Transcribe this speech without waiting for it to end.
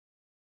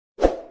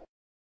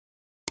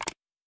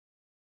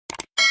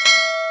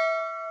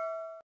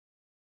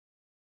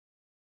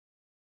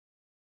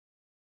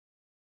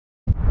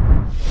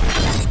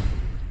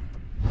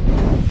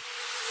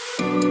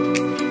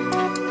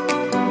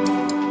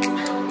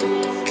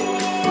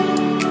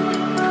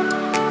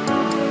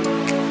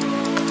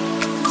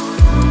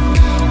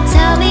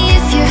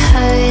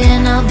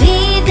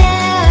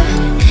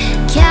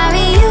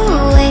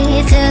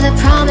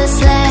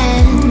promised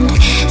land.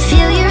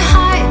 Feel your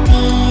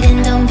heartbeat and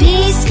don't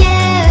be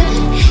scared,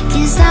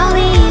 'cause I'll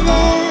be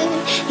there,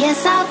 yes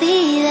I'll be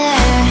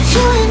there.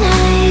 You and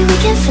I, we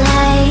can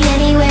fly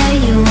anywhere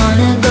you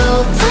wanna go.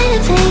 Find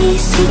a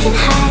place we can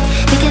hide,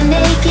 we can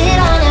make it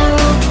on our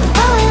own.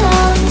 Go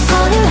along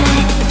for the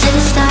ride, to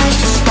the stars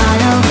just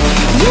follow.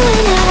 You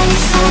and I,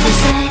 side by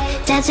side,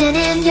 dancing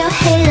in your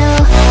halo.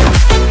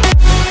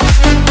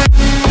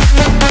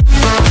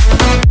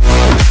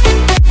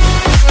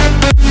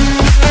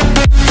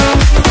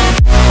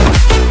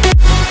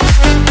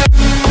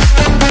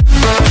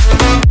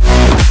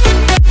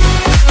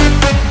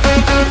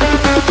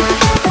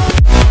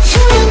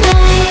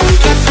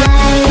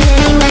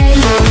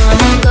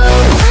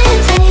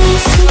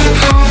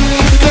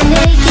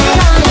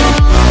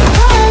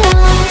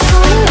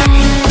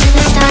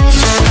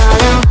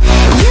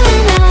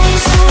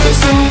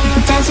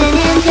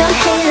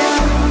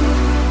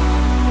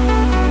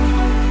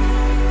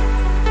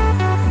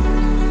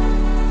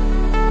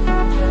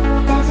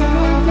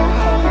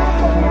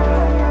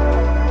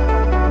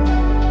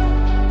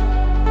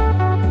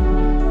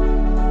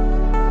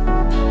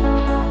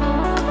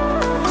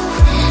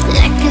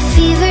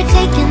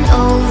 Taking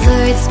over,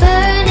 it's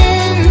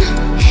burning.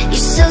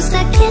 You're so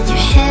stuck in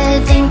your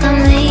head, think I'm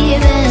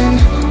leaving.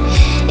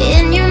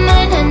 In your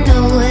mind I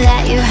know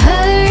that you're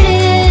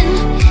hurting,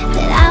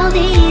 that I'll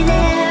be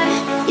there,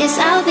 yes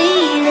I'll be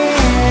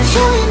there.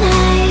 You and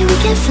I, we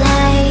can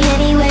fly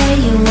anywhere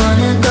you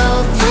wanna go.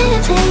 Find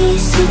a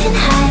place we can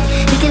hide,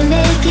 we can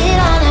make it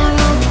on our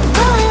own.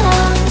 Go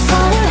along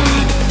for the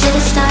ride, to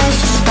the stars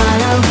just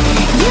follow.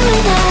 You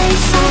and I,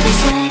 side by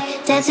side,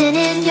 dancing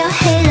in your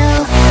halo.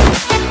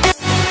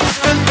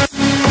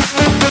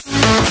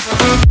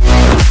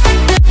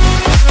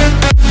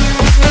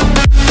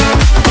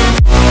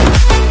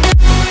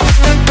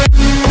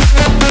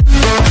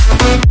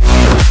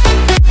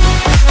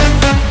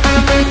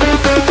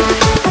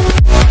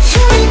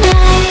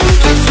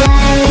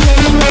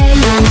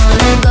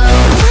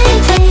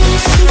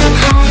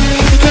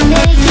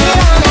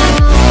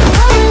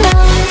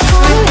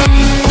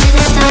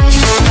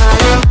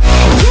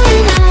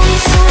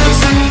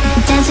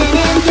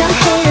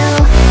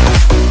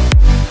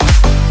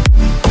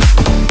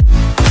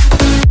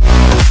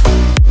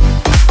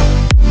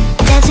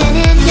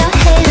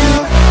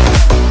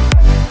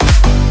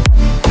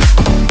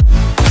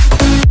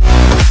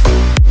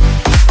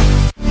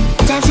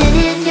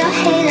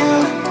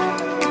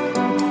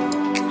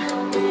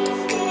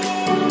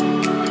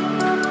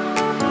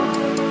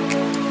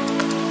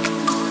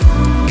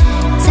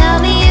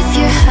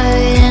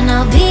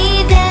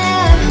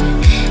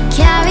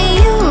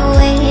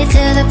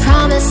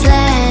 Promised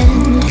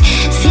land.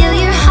 Feel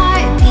your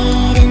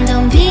heartbeat and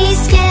don't be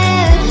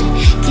scared,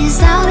 'cause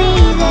I'll be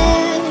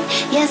there,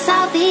 yes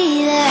I'll be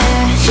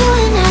there. You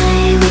and I,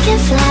 we can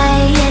fly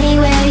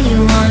anywhere you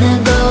wanna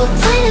go.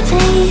 Find a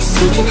place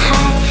we can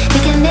hide, we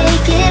can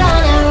make it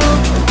on our own.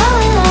 Go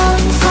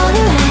along for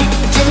the ride,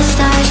 to the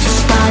stars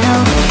just follow.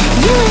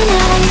 You and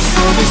I,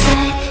 side by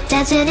side,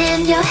 dancing in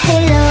your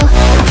halo.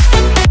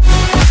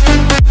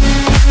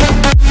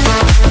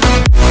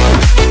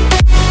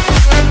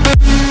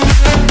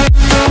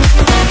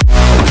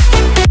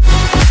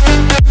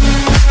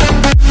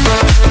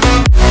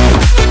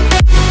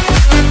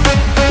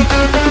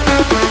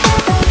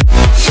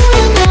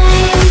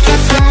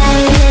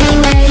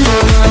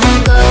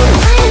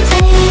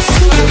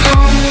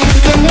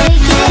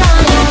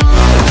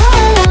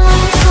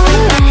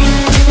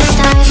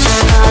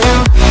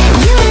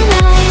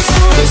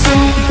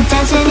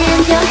 Dancing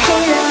in your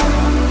halo.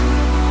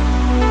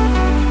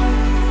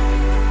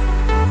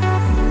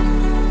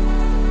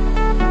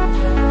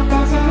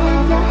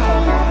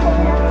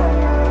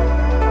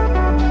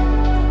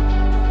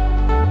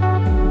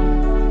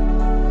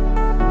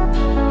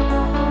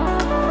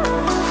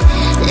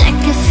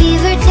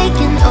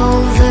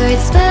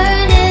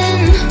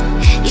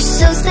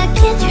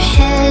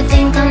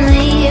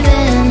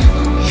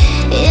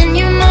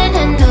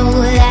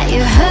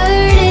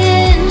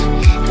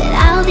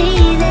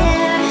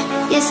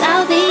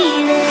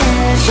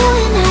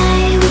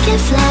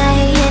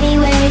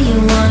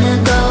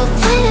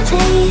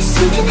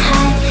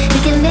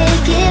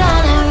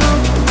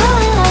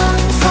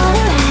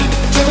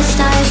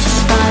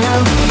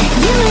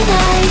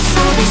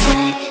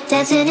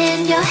 dancing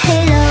in your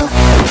halo.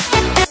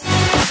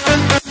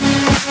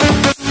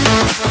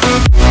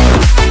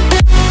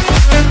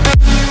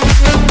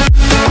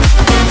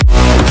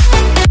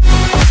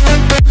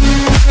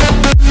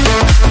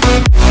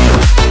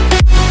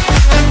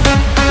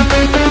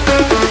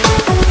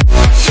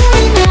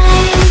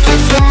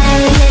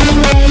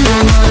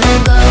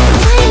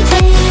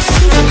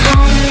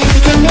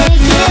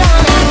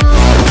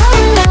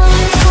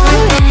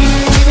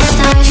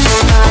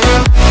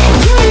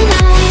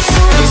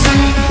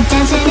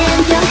 Dancing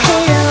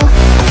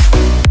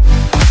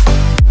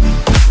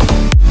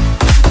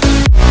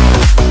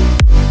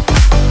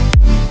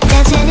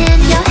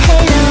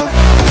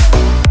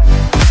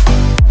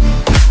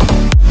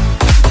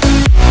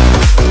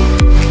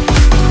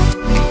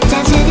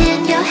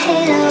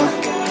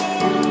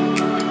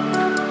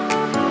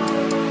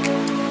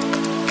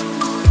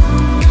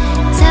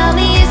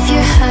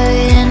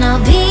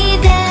I'll be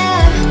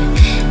there.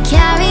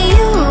 Carry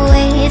you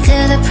away to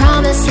the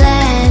promised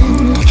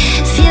land.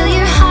 Feel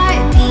your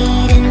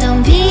heartbeat and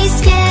don't be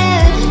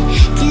scared,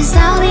 'cause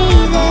I'll be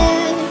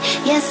there,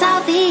 yes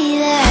I'll be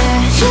there.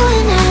 You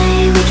and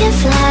I, we can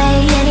fly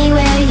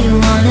anywhere you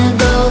wanna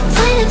go.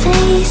 Find a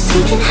place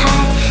we can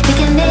hide, we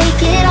can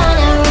make it on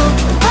our own.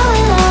 Go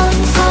along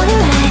for the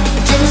ride,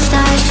 to the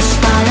stars just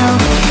follow.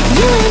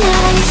 You and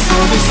I,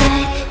 side by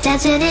side,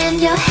 dancing in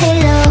your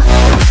halo.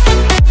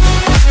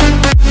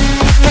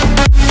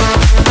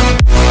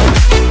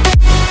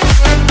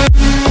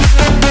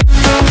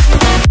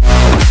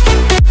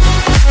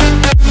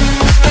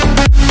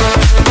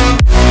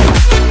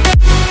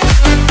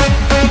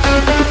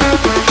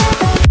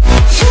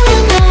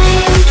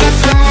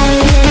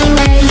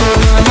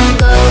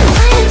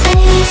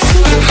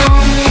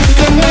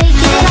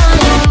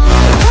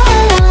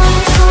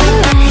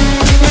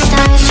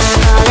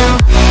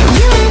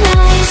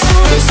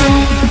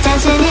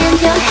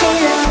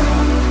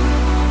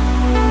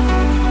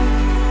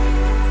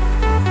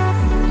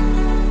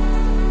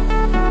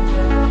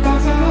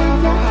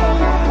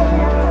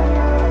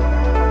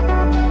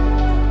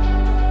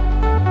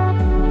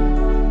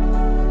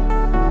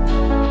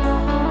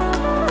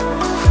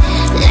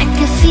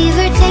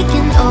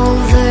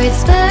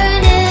 It's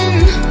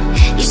burning.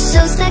 You're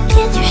so stuck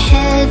in your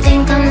head,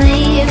 think I'm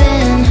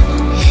leaving.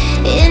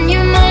 In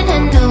your mind I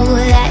know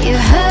that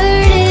you're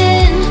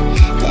hurting,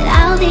 that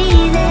I'll be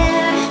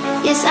there,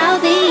 yes I'll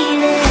be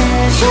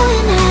there. You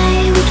and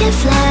I, we can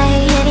fly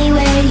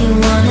anywhere you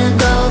wanna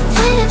go.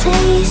 Find a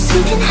place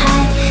we can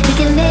hide, we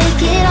can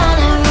make it on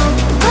our own.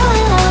 Go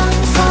along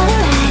for the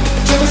ride,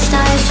 to the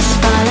stars just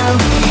follow.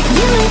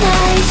 You and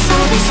I,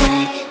 side by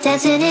side,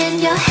 dancing in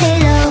your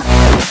halo.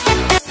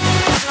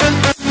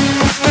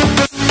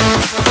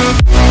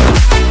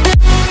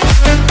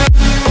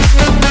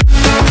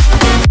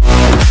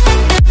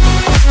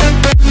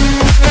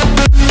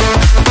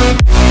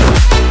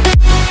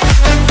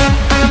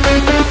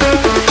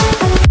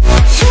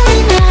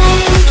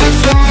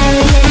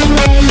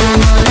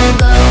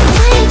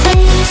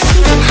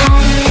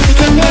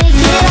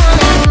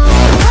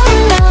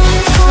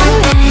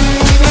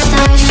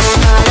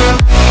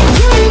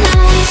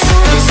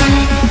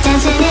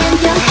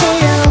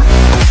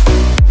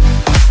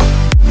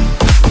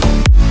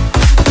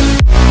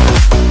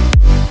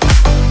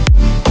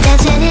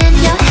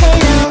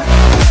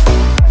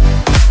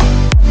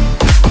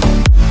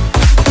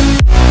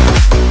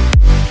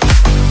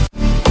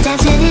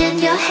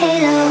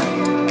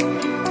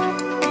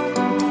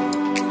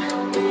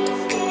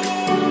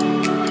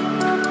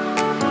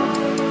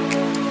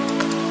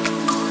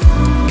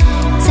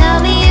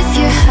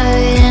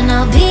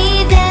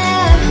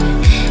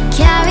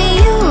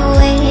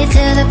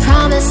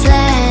 Promised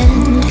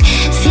land.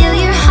 Feel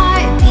your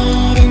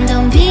heartbeat and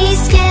don't be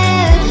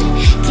scared,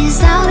 'cause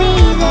I'll be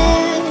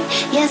there,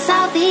 yes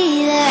I'll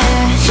be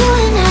there. You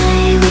and I,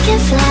 we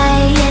can fly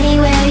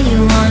anywhere you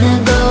wanna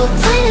go.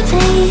 Find a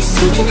place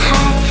we can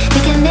hide, we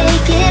can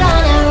make it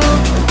on our own.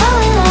 Go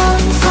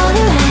along for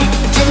the ride,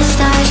 to the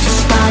stars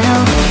just follow.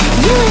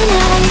 You and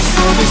I,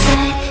 side by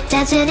side,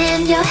 dancing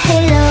in your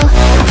halo.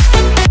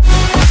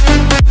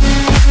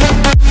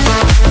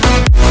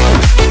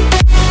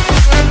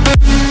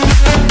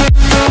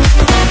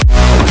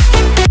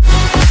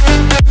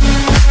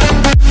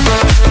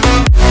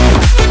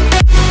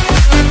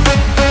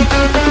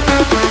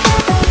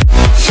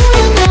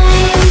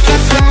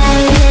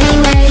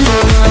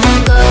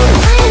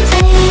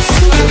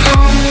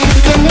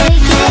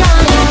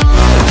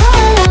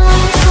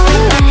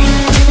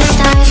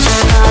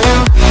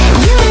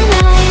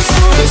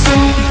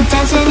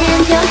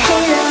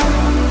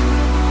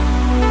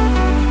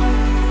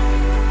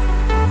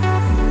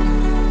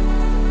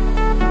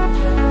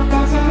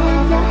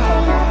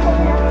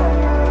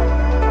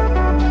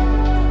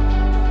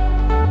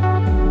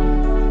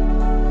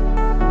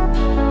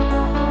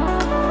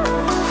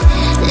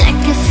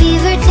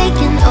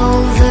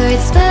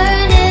 It's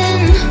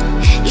burning.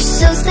 You're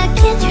so stuck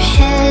in your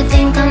head,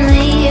 think I'm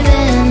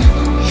leaving.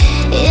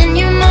 In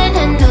your mind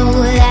I know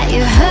that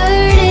you're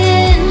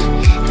hurting,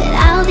 that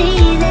I'll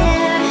be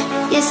there,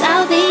 yes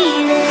I'll be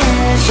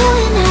there. You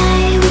and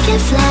I, we can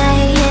fly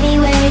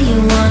anywhere you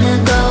wanna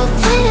go.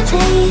 Find a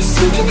place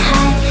we can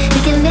hide, we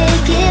can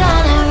make it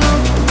on our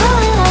own. Go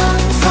along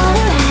for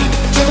the ride,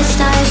 to the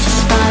stars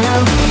just follow.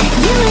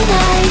 You and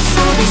I,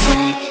 side by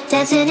side,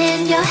 dancing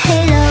in your head.